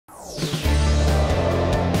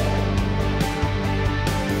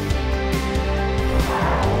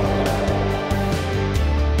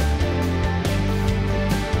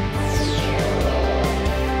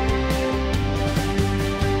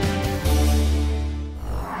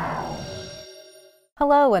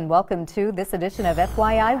Hello and welcome to this edition of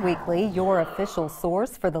FYI Weekly, your official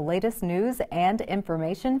source for the latest news and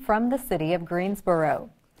information from the City of Greensboro.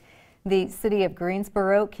 The City of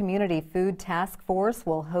Greensboro Community Food Task Force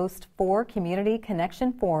will host 4 Community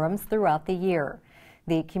Connection Forums throughout the year.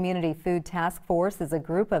 The Community Food Task Force is a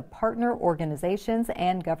group of partner organizations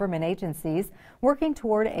and government agencies working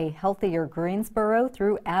toward a healthier Greensboro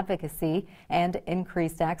through advocacy and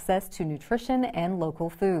increased access to nutrition and local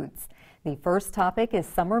foods. The first topic is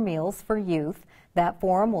summer meals for youth. That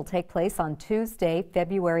forum will take place on Tuesday,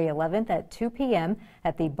 February 11th at 2 p.m.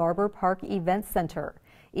 at the Barber Park Event Center.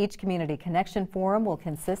 Each Community Connection Forum will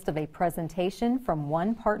consist of a presentation from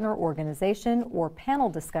one partner organization or panel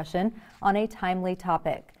discussion on a timely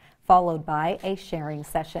topic, followed by a sharing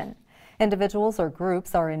session. Individuals or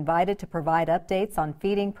groups are invited to provide updates on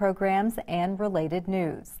feeding programs and related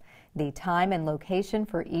news. The time and location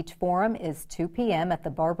for each forum is 2 p.m. at the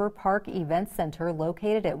Barber Park Event Center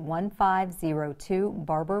located at 1502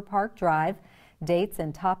 Barber Park Drive. Dates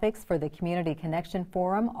and topics for the Community Connection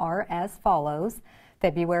Forum are as follows: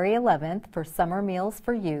 February 11th for Summer Meals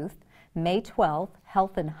for Youth, May 12th,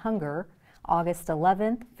 Health and Hunger, August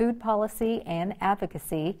 11th, Food Policy and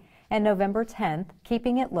Advocacy, and November 10th,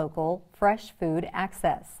 Keeping It Local, Fresh Food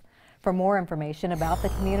Access. For more information about the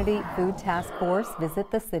Community Food Task Force, visit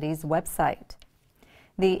the city's website.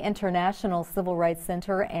 The International Civil Rights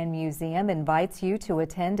Center and Museum invites you to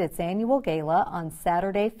attend its annual gala on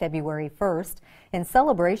Saturday, February 1st, in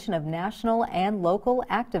celebration of national and local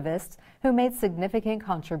activists who made significant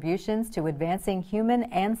contributions to advancing human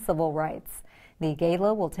and civil rights. The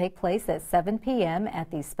gala will take place at 7 p.m. at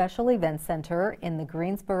the Special Events Center in the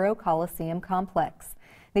Greensboro Coliseum Complex.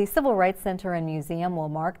 The Civil Rights Center and Museum will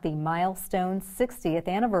mark the milestone 60th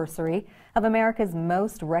anniversary of America's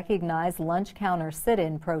most recognized lunch counter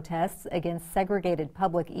sit-in protests against segregated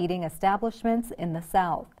public eating establishments in the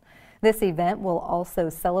South. This event will also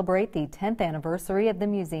celebrate the 10th anniversary of the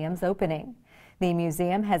museum's opening. The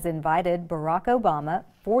museum has invited Barack Obama,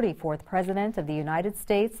 44th President of the United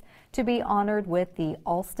States, to be honored with the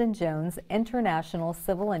Alston Jones International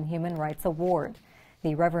Civil and Human Rights Award.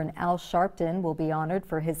 The Reverend Al Sharpton will be honored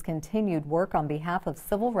for his continued work on behalf of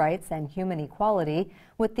civil rights and human equality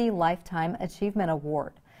with the Lifetime Achievement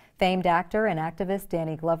Award. Famed actor and activist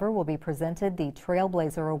Danny Glover will be presented the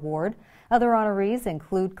Trailblazer Award. Other honorees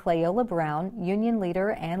include Cleola Brown, union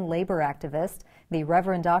leader and labor activist, the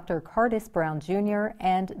Reverend Dr. Cardis Brown Jr.,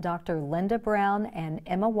 and Dr. Linda Brown and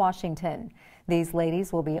Emma Washington. These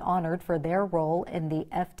ladies will be honored for their role in the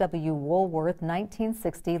F.W. Woolworth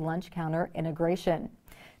 1960 lunch counter integration.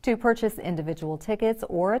 To purchase individual tickets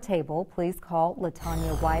or a table, please call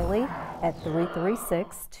LaTanya Wiley at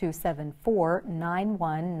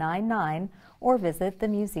 336-274-9199 or visit the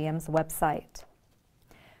museum's website.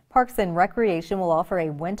 Parks and Recreation will offer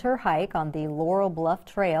a winter hike on the Laurel Bluff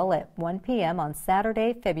Trail at 1 p.m. on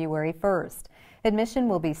Saturday, February 1st. Admission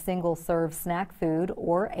will be single-serve snack food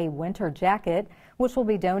or a winter jacket, which will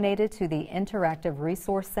be donated to the Interactive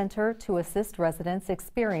Resource Center to assist residents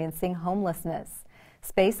experiencing homelessness.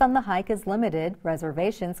 Space on the hike is limited.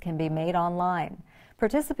 Reservations can be made online.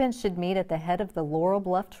 Participants should meet at the head of the Laurel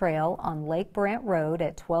Bluff Trail on Lake Brant Road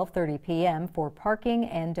at 12:30 p.m. for parking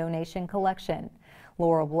and donation collection.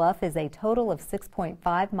 Laurel Bluff is a total of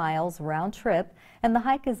 6.5 miles round trip, and the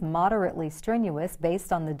hike is moderately strenuous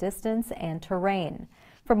based on the distance and terrain.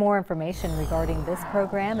 For more information regarding this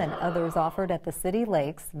program and others offered at the city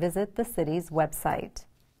lakes, visit the city's website.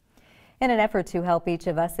 In an effort to help each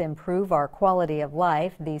of us improve our quality of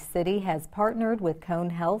life, the city has partnered with Cone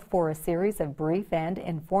Health for a series of brief and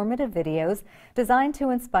informative videos designed to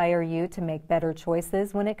inspire you to make better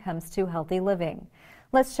choices when it comes to healthy living.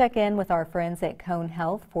 Let's check in with our friends at Cone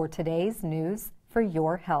Health for today's news for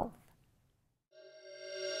your health.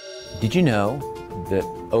 Did you know that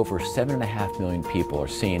over 7.5 million people are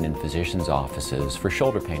seen in physicians' offices for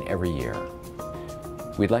shoulder pain every year?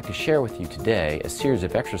 We'd like to share with you today a series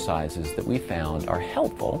of exercises that we found are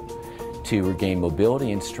helpful to regain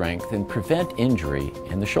mobility and strength and prevent injury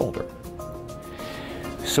in the shoulder.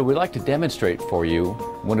 So we'd like to demonstrate for you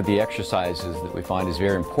one of the exercises that we find is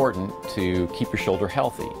very important to keep your shoulder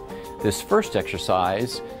healthy. This first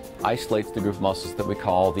exercise isolates the group of muscles that we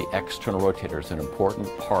call the external rotators, an important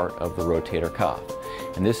part of the rotator cuff.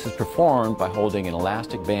 And this is performed by holding an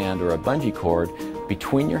elastic band or a bungee cord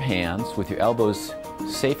between your hands with your elbows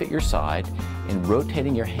safe at your side and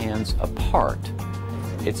rotating your hands apart.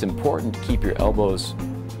 It's important to keep your elbows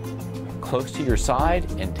close to your side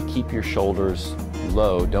and to keep your shoulders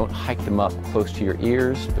low. Don't hike them up close to your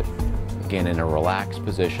ears, but again in a relaxed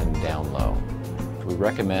position down low. we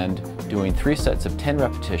recommend doing 3 sets of 10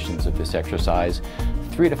 repetitions of this exercise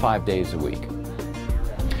 3 to 5 days a week.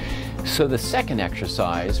 So the second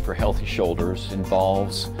exercise for healthy shoulders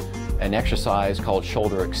involves an exercise called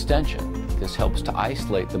shoulder extension. This helps to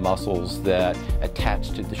isolate the muscles that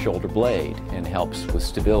attach to the shoulder blade and helps with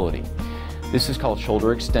stability. This is called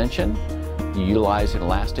shoulder extension. You utilize an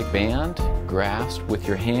elastic band, grasped with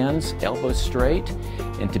your hands, elbows straight,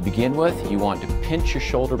 and to begin with, you want to pinch your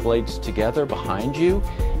shoulder blades together behind you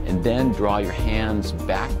and then draw your hands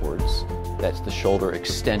backwards. That's the shoulder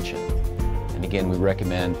extension. And again, we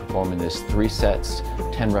recommend performing this 3 sets,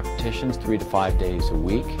 10 repetitions, 3 to 5 days a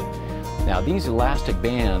week. Now, these elastic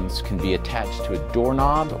bands can be attached to a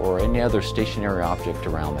doorknob or any other stationary object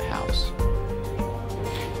around the house.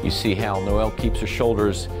 You see how Noelle keeps her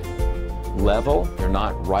shoulders level. They're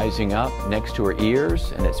not rising up next to her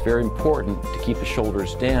ears, and it's very important to keep the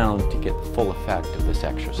shoulders down to get the full effect of this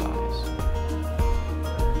exercise.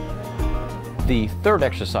 The third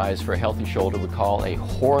exercise for a healthy shoulder we call a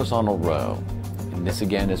horizontal row. And this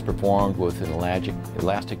again is performed with an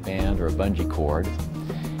elastic band or a bungee cord.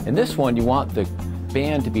 In this one, you want the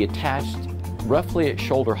band to be attached roughly at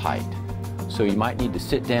shoulder height. So you might need to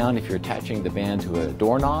sit down if you're attaching the band to a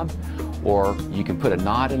doorknob, or you can put a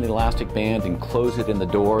knot in the elastic band and close it in the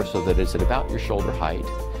door so that it's at about your shoulder height.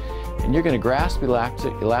 And you're going to grasp the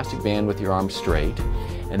elastic band with your arms straight,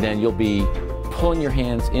 and then you'll be pulling your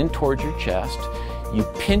hands in towards your chest. You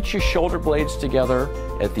pinch your shoulder blades together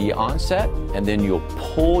at the onset, and then you'll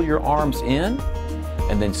pull your arms in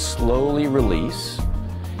and then slowly release,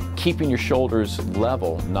 keeping your shoulders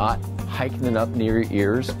level, not hiking them up near your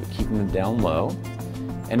ears, but keeping them down low.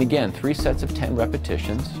 And again, 3 sets of 10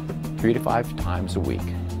 repetitions, 3 to 5 times a week.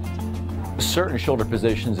 Certain shoulder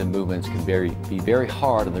positions and movements can be very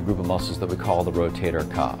hard on the group of muscles that we call the rotator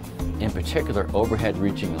cuff, in particular overhead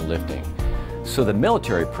reaching and lifting. So the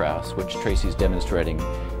military press, which Tracy's demonstrating,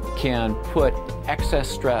 can put excess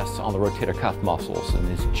stress on the rotator cuff muscles, and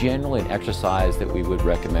is generally an exercise that we would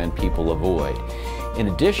recommend people avoid. In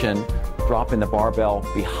addition, dropping the barbell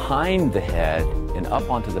behind the head and up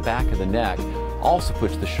onto the back of the neck also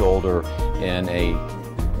puts the shoulder in a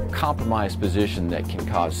compromised position that can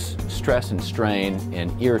cause stress and strain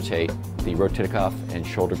and irritate the rotator cuff and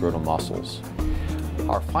shoulder girdle muscles.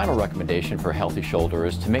 Our final recommendation for a healthy shoulder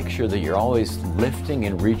is to make sure that you're always lifting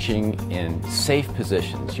and reaching in safe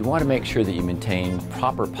positions. You want to make sure that you maintain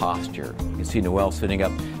proper posture. You can see Noelle sitting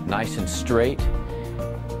up nice and straight.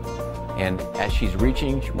 And as she's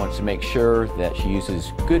reaching, she wants to make sure that she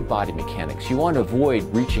uses good body mechanics. You want to avoid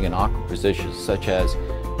reaching in awkward positions, such as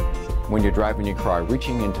when you're driving your car,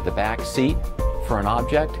 reaching into the back seat for an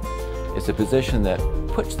object. It's a position that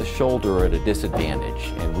puts the shoulder at a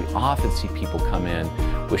disadvantage, and we often see people come in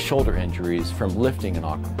with shoulder injuries from lifting in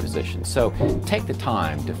awkward positions. So take the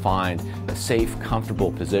time to find a safe,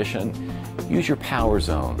 comfortable position. Use your power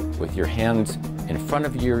zone with your hands in front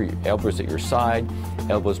of you, your elbows at your side,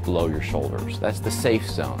 elbows below your shoulders. That's the safe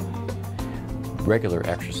zone. Regular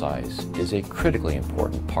exercise is a critically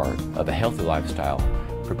important part of a healthy lifestyle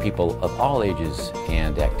for people of all ages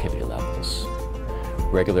and activity levels.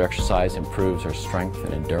 Regular exercise improves our strength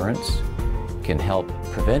and endurance, can help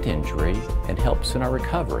prevent injury, and helps in our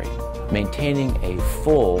recovery. Maintaining a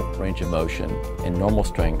full range of motion and normal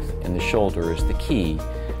strength in the shoulder is the key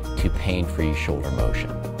to pain-free shoulder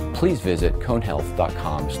motion. Please visit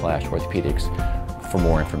conehealth.com/orthopedics for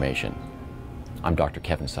more information. I'm Dr.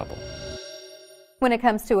 Kevin Supple. When it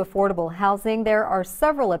comes to affordable housing, there are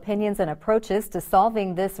several opinions and approaches to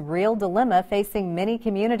solving this real dilemma facing many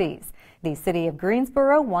communities. The City of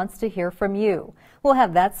Greensboro wants to hear from you. We'll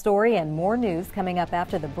have that story and more news coming up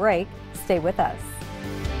after the break. Stay with us.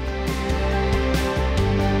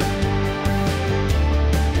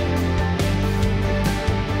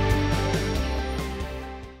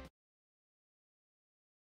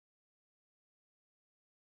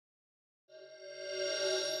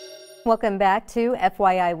 Welcome back to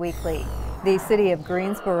FYI Weekly. The City of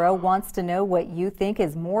Greensboro wants to know what you think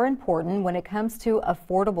is more important when it comes to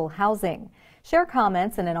affordable housing. Share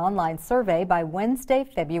comments in an online survey by Wednesday,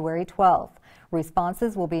 February 12th.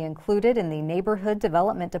 Responses will be included in the Neighborhood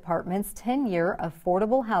Development Department's 10-year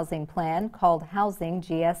affordable housing plan called Housing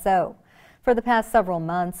GSO. For the past several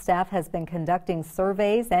months, staff has been conducting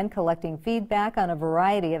surveys and collecting feedback on a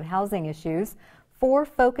variety of housing issues. 4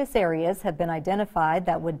 focus areas have been identified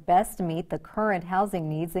that would best meet the current housing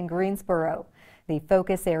needs in Greensboro. The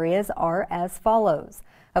focus areas are as follows: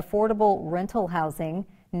 affordable rental housing,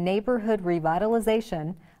 neighborhood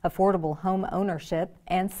revitalization, affordable home ownership,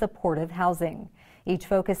 and supportive housing. Each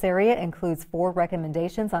focus area includes 4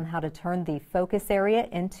 recommendations on how to turn the focus area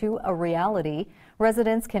into a reality.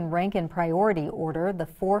 Residents can rank in priority order the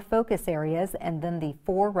 4 focus areas and then the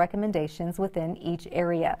 4 recommendations within each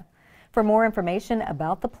area. For more information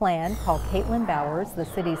about the plan, call Caitlin Bowers, the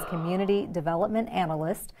city's Community Development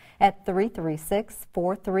Analyst, at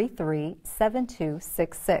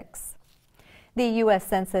 336-433-7266. The U.S.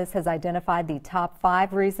 Census has identified the top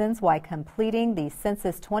 5 reasons why completing the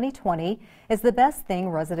Census 2020 is the best thing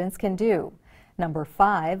residents can do. Number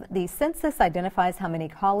 5, the census identifies how many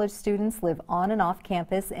college students live on and off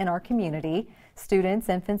campus in our community. Students,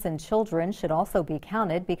 infants, and children should also be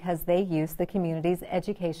counted because they use the community's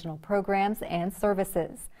educational programs and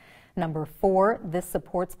services. Number 4, this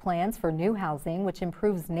supports plans for new housing, which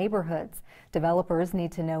improves neighborhoods. Developers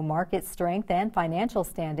need to know market strength and financial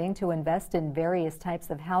standing to invest in various types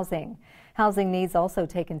of housing. Housing needs also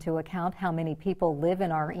take into account how many people live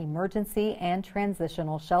in our emergency and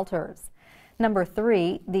transitional shelters. Number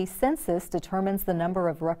 3, the census determines the number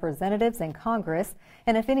of representatives in Congress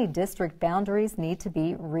and if any district boundaries need to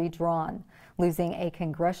be redrawn. Losing a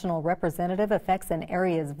congressional representative affects an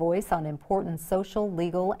area's voice on important social,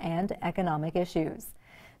 legal, and economic issues.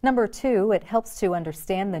 Number 2, it helps to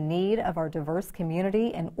understand the need of our diverse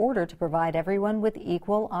community in order to provide everyone with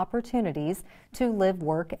equal opportunities to live,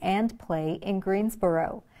 work, and play in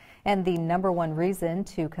Greensboro. And the number 1 reason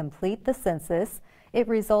to complete the census, it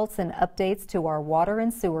results in updates to our water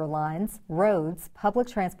and sewer lines, roads, public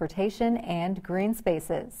transportation, and green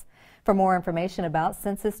spaces. For more information about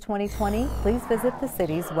Census 2020, please visit the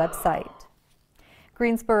city's website.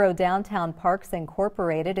 Greensboro Downtown Parks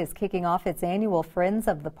Incorporated is kicking off its annual Friends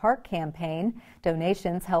of the Park campaign.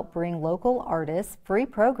 Donations help bring local artists, free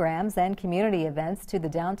programs, and community events to the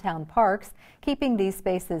downtown parks, keeping these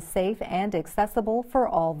spaces safe and accessible for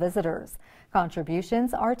all visitors.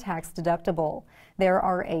 Contributions are tax deductible. There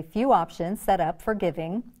are a few options set up for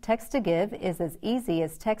giving. Text to give is as easy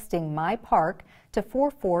as texting My Park to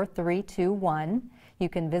 44321. You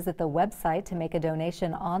can visit the website to make a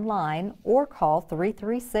donation online or call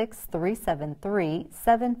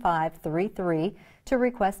 336-373-7533 to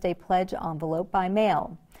request a pledge envelope by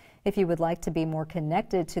mail. If you would like to be more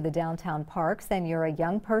connected to the downtown parks and you're a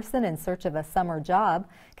young person in search of a summer job,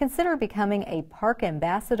 consider becoming a park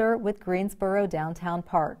ambassador with Greensboro Downtown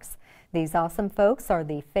Parks. These awesome folks are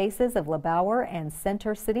the faces of LeBauer and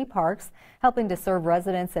Center City Parks, helping to serve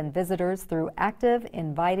residents and visitors through active,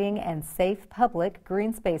 inviting, and safe public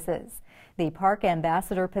green spaces. The Park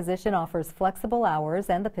Ambassador position offers flexible hours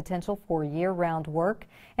and the potential for year-round work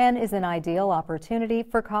and is an ideal opportunity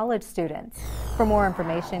for college students. For more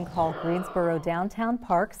information, call Greensboro Downtown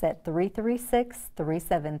Parks at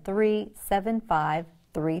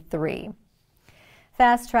 336-373-7533.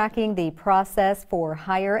 Fast-tracking the process for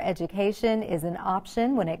higher education is an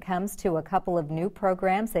option when it comes to a couple of new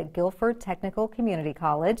programs at Guilford Technical Community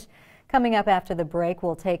College. Coming up after the break,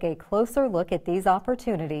 we'll take a closer look at these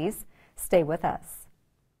opportunities. Stay with us.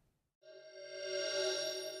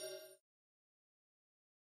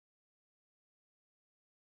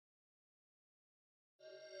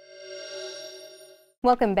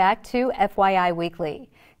 Welcome back to FYI Weekly.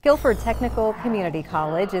 Guilford Technical Community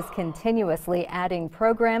College is continuously adding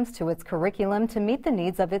programs to its curriculum to meet the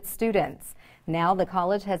needs of its students. Now the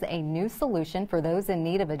college has a new solution for those in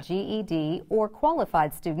need of a GED or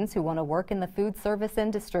qualified students who want to work in the food service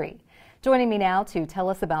industry. Joining me now to tell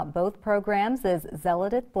us about both programs is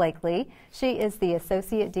Zeladith Blakely. She is the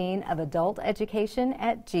Associate Dean of Adult Education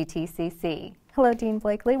at GTCC. Hello, Dean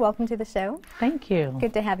Blakely. Welcome to the show. Thank you.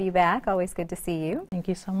 Good to have you back. Always good to see you. Thank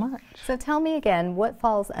you so much. So tell me again, what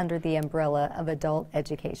falls under the umbrella of adult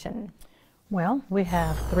education? Well, we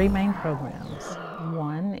have 3 main programs.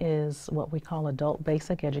 One is what we call adult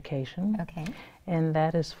basic education. Okay. And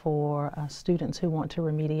that is for students who want to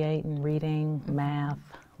remediate in reading, math,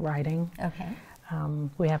 writing. Okay.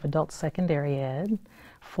 We have adult secondary ed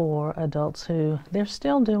for adults who they're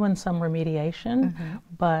still doing some remediation,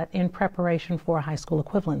 but in preparation for a high school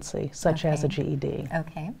equivalency, such as a GED.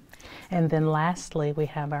 Okay. And then lastly, we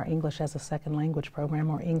have our English as a Second Language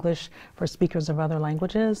program, or English for speakers of other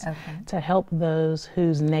languages, to help those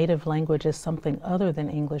whose native language is something other than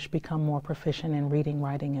English become more proficient in reading,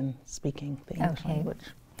 writing, and speaking the English language.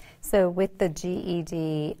 So with the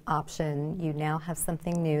GED option, you now have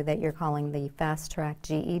something new that you're calling the Fast Track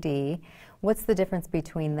GED. What's the difference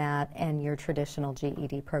between that and your traditional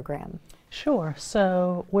GED program? Sure.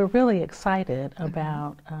 So we're really excited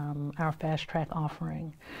about our Fast Track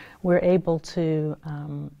offering. We're able to,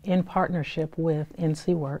 in partnership with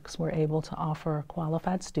NC Works, we're able to offer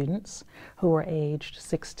qualified students who are aged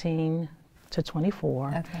 16 to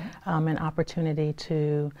 24, okay. An opportunity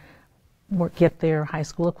to get their high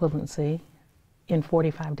school equivalency in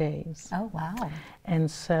 45 days. Oh, wow. And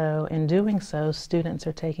so in doing so, students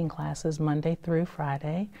are taking classes Monday through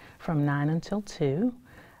Friday from 9 until 2.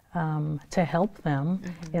 To help them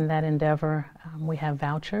in that endeavor. We have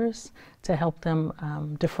vouchers to help them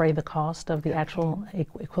defray the cost of the actual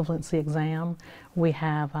equivalency exam. We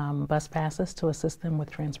have bus passes to assist them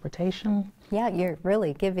with transportation. Yeah, you're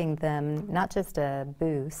really giving them not just a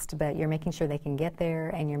boost, but you're making sure they can get there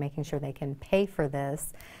and you're making sure they can pay for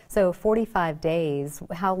this. So 45 days,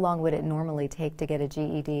 how long would it normally take to get a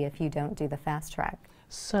GED if you don't do the fast track?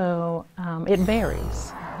 So it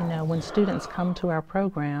varies. You know, when students come to our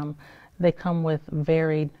program, they come with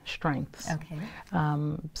varied strengths. Okay.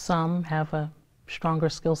 Some have a stronger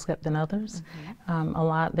skill set than others.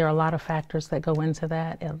 There are a lot of factors that go into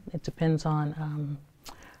that. It depends on,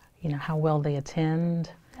 you know, how well they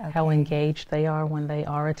attend, how engaged they are when they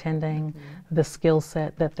are attending, the skill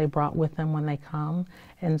set that they brought with them when they come.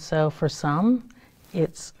 And so for some,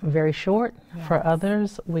 it's very short. Yes. For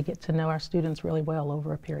others, we get to know our students really well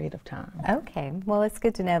over a period of time. Okay, well, it's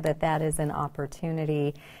good to know that that is an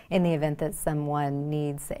opportunity in the event that someone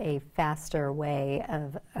needs a faster way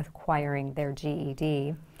of acquiring their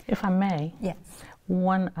GED. If I may, yes,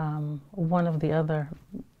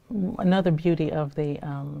 another beauty of the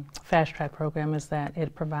Fast Track program is that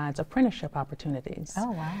it provides apprenticeship opportunities.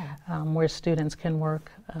 Oh, wow. Where students can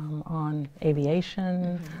work on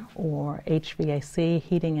aviation or HVAC,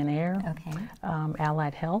 heating and air,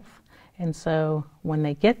 allied health. And so when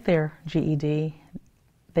they get their GED,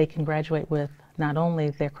 they can graduate with not only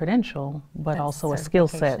their credential, but also a skill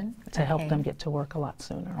set to help them get to work a lot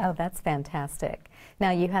sooner. Oh, that's fantastic.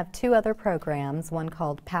 Now, you have two other programs, one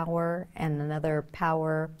called Power and another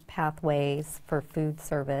Power Pathways for Food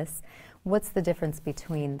Service. What's the difference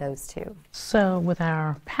between those two? So with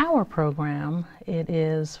our Power program, it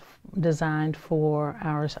is designed for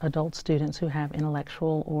our adult students who have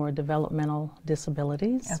intellectual or developmental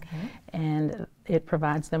disabilities. And it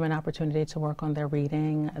provides them an opportunity to work on their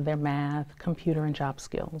reading, their math, computer, and job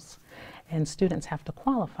skills. And students have to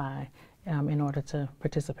qualify in order to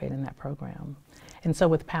participate in that program. And so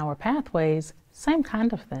with Power Pathways, same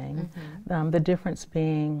kind of thing. The difference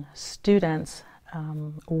being students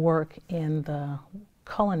work in the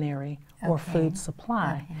culinary or food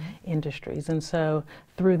supply industries. And so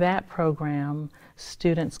through that program,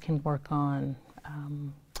 students can work on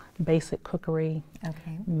basic cookery,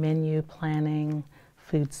 menu planning,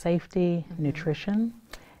 food safety, nutrition.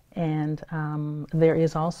 And there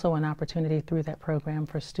is also an opportunity through that program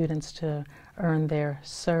for students to earn their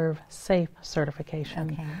Serve Safe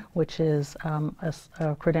certification, which is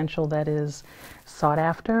a credential that is sought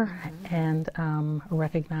after and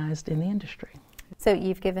recognized in the industry. So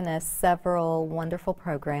you've given us several wonderful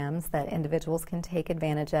programs that individuals can take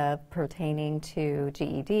advantage of pertaining to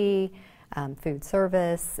GED, food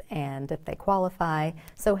service, and if they qualify.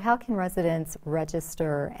 So how can residents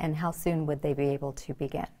register and how soon would they be able to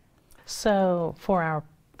begin? So for our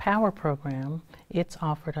Power program, it's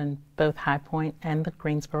offered on both High Point and the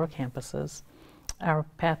Greensboro campuses. Our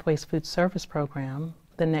Pathways Food Service program,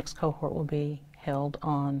 the next cohort will be held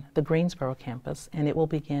on the Greensboro campus, and it will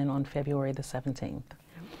begin on February the 17th.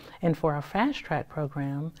 And for our Fast Track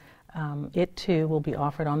program, it too will be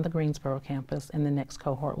offered on the Greensboro campus, and the next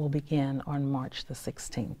cohort will begin on March the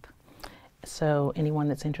 16th. So anyone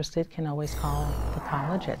that's interested can always call the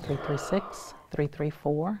college at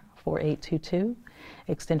 336-334-4822,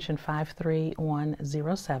 extension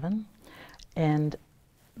 53107, and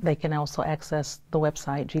they can also access the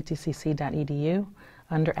website gtcc.edu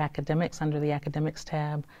under academics, under the academics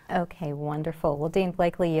tab. Okay, wonderful. Well, Dean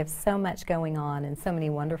Blakely, you have so much going on and so many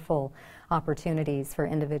wonderful opportunities for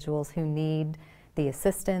individuals who need the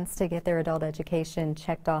assistance to get their adult education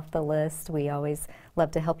checked off the list. We always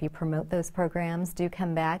love to help you promote those programs. Do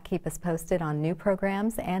come back, keep us posted on new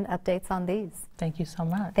programs and updates on these. Thank you so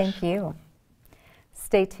much. Thank you.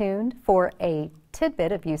 Stay tuned for a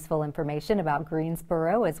tidbit of useful information about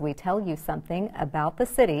Greensboro as we tell you something about the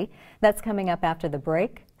city. That's coming up after the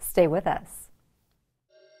break. Stay with us.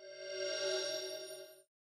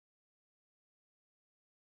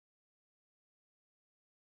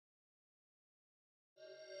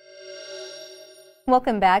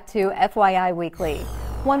 Welcome back to FYI Weekly.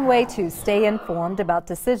 One way to stay informed about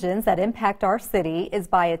decisions that impact our city is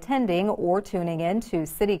by attending or tuning in to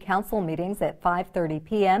City Council meetings at 5:30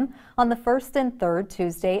 p.m. on the first and third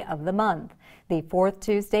Tuesday of the month. The fourth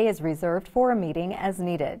Tuesday is reserved for a meeting as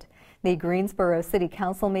needed. The Greensboro City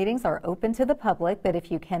Council meetings are open to the public, but if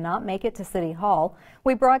you cannot make it to City Hall,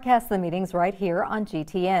 we broadcast the meetings right here on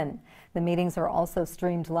GTN. The meetings are also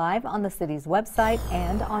streamed live on the city's website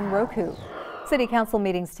and on Roku. City Council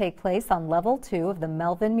meetings take place on Level 2 of the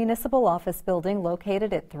Melvin Municipal Office Building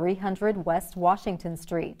located at 300 West Washington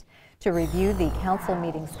Street. To review the council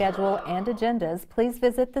meeting schedule and agendas, please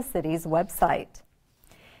visit the city's website.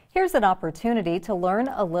 Here's an opportunity to learn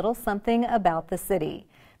a little something about the city.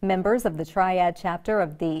 Members of the Triad chapter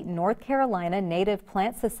of the North Carolina Native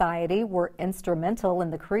Plant Society were instrumental in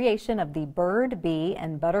the creation of the Bird, Bee,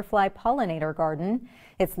 and Butterfly Pollinator Garden.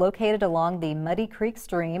 It's located along the Muddy Creek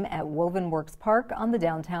stream at Wovenworks Park on the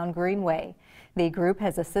downtown Greenway. The group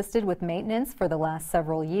has assisted with maintenance for the last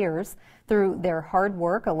several years. Through their hard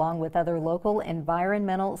work, along with other local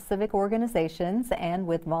environmental civic organizations and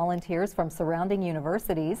with volunteers from surrounding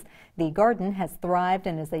universities, the garden has thrived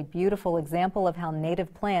and is a beautiful example of how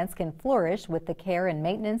native plants can flourish with the care and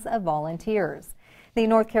maintenance of volunteers. The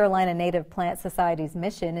North Carolina Native Plant Society's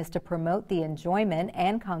mission is to promote the enjoyment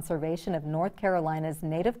and conservation of North Carolina's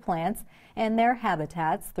native plants and their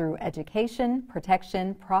habitats through education,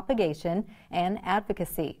 protection, propagation, and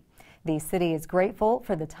advocacy. The city is grateful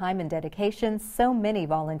for the time and dedication so many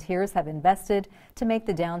volunteers have invested to make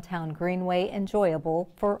the downtown Greenway enjoyable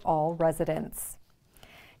for all residents.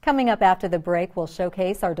 Coming up after the break, we'll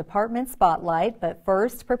showcase our department spotlight, but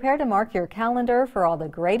first, prepare to mark your calendar for all the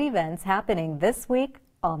great events happening this week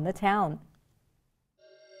on the town.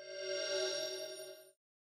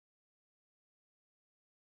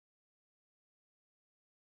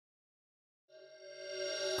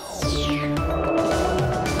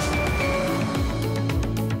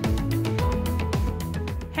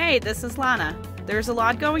 Hey, this is Lana. There's a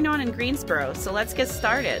lot going on in Greensboro, so let's get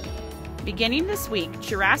started. Beginning this week,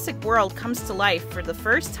 Jurassic World comes to life for the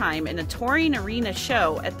first time in a touring arena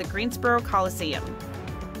show at the Greensboro Coliseum.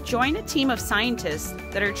 Join a team of scientists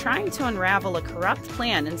that are trying to unravel a corrupt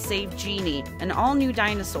plan and save Genie, an all-new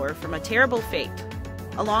dinosaur, from a terrible fate.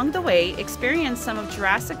 Along the way, experience some of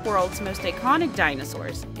Jurassic World's most iconic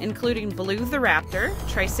dinosaurs, including Blue the Raptor,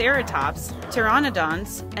 Triceratops,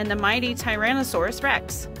 Pteranodons, and the mighty Tyrannosaurus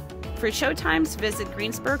Rex. For showtimes, visit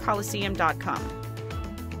GreensboroColiseum.com.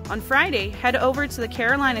 On Friday, head over to the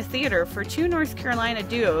Carolina Theater for two North Carolina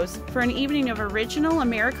duos for an evening of original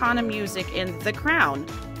Americana music in The Crown.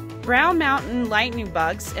 Brown Mountain Lightning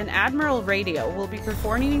Bugs and Admiral Radio will be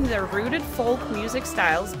performing their rooted folk music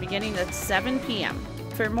styles beginning at 7 p.m.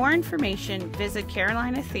 For more information, visit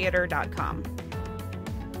carolinatheater.com.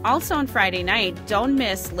 Also on Friday night, don't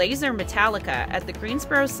miss Laser Metallica at the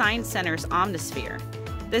Greensboro Science Center's Omnisphere.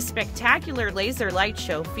 This spectacular laser light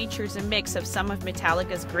show features a mix of some of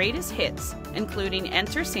Metallica's greatest hits, including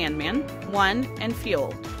Enter Sandman, One, and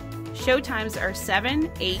Fuel. Showtimes are 7,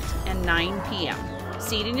 8, and 9 p.m.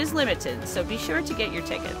 Seating is limited, so be sure to get your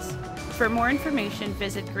tickets. For more information,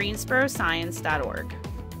 visit greensboroscience.org.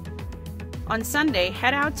 On Sunday,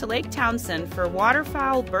 head out to Lake Townsend for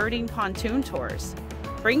waterfowl birding pontoon tours.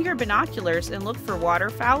 Bring your binoculars and look for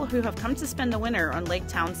waterfowl who have come to spend the winter on Lake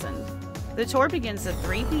Townsend. The tour begins at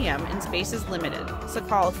 3 p.m. and space is limited, so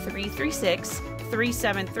call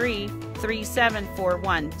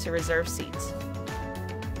 336-373-3741 to reserve seats.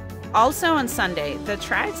 Also on Sunday, the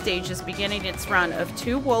Triad stage is beginning its run of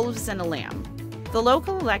Two Wolves and a Lamb. The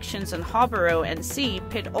local elections in Hallborough and C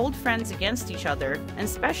pit old friends against each other and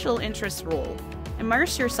special interests rule.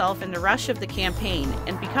 Immerse yourself in the rush of the campaign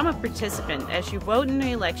and become a participant as you vote in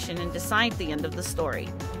the election and decide the end of the story.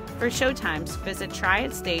 For showtimes, visit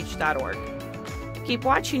triadstage.org. Keep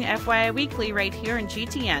watching FYI Weekly right here in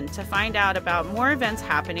GTN to find out about more events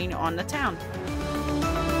happening on the town.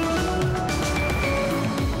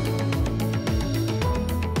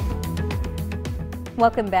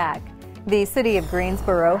 Welcome back. The City of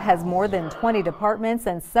Greensboro has more than 20 departments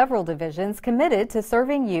and several divisions committed to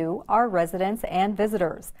serving you, our residents and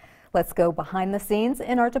visitors. Let's go behind the scenes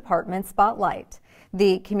in our department spotlight.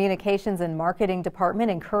 The Communications and Marketing Department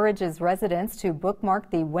encourages residents to bookmark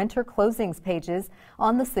the winter closings pages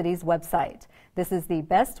on the city's website. This is the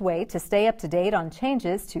best way to stay up to date on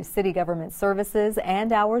changes to city government services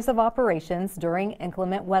and hours of operations during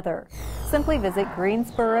inclement weather. Simply visit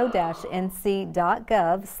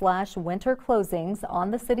greensboro-nc.gov/winter closings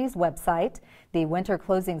on the city's website. The winter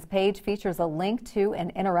closings page features a link to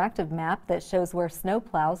an interactive map that shows where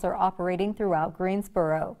snowplows are operating throughout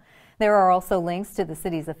Greensboro. There are also links to the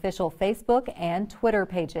city's official Facebook and Twitter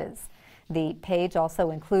pages. The page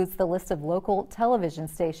also includes the list of local television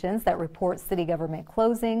stations that report city government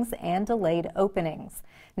closings and delayed openings.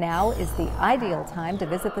 Now is the ideal time to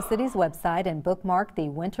visit the city's website and bookmark the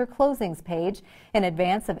winter closings page in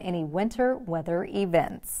advance of any winter weather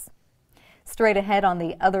events. Straight ahead on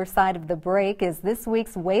the other side of the break is this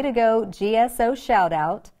week's Way to Go GSO shout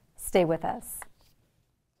out. Stay with us.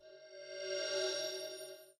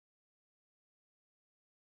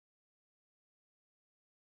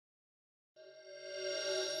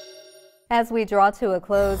 As we draw to a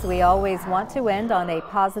close, we always want to end on a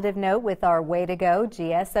positive note with our Way to Go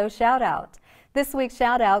GSO shout out. This week's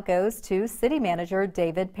shout out goes to City Manager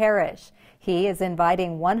David Parrish. He is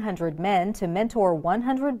inviting 100 men to mentor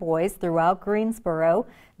 100 boys throughout Greensboro.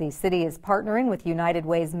 The city is partnering with United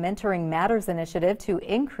Way's Mentoring Matters initiative to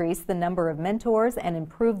increase the number of mentors and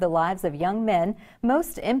improve the lives of young men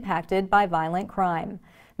most impacted by violent crime.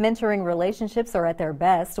 Mentoring relationships are at their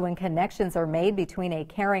best when connections are made between a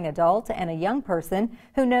caring adult and a young person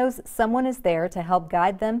who knows someone is there to help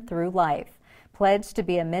guide them through life. Pledge to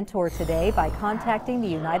be a mentor today by contacting the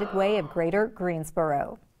United Way of Greater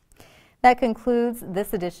Greensboro. That concludes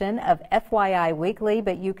this edition of FYI Weekly,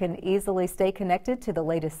 but you can easily stay connected to the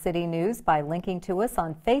latest city news by linking to us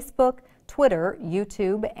on Facebook, Twitter,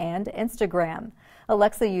 YouTube, and Instagram.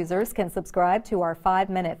 Alexa users can subscribe to our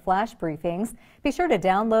 5-minute flash briefings. Be sure to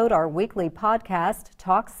download our weekly podcast,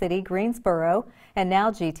 Talk City Greensboro, and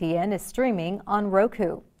now GTN is streaming on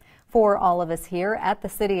Roku. For all of us here at the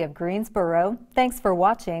City of Greensboro, thanks for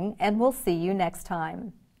watching, and we'll see you next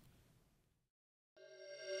time.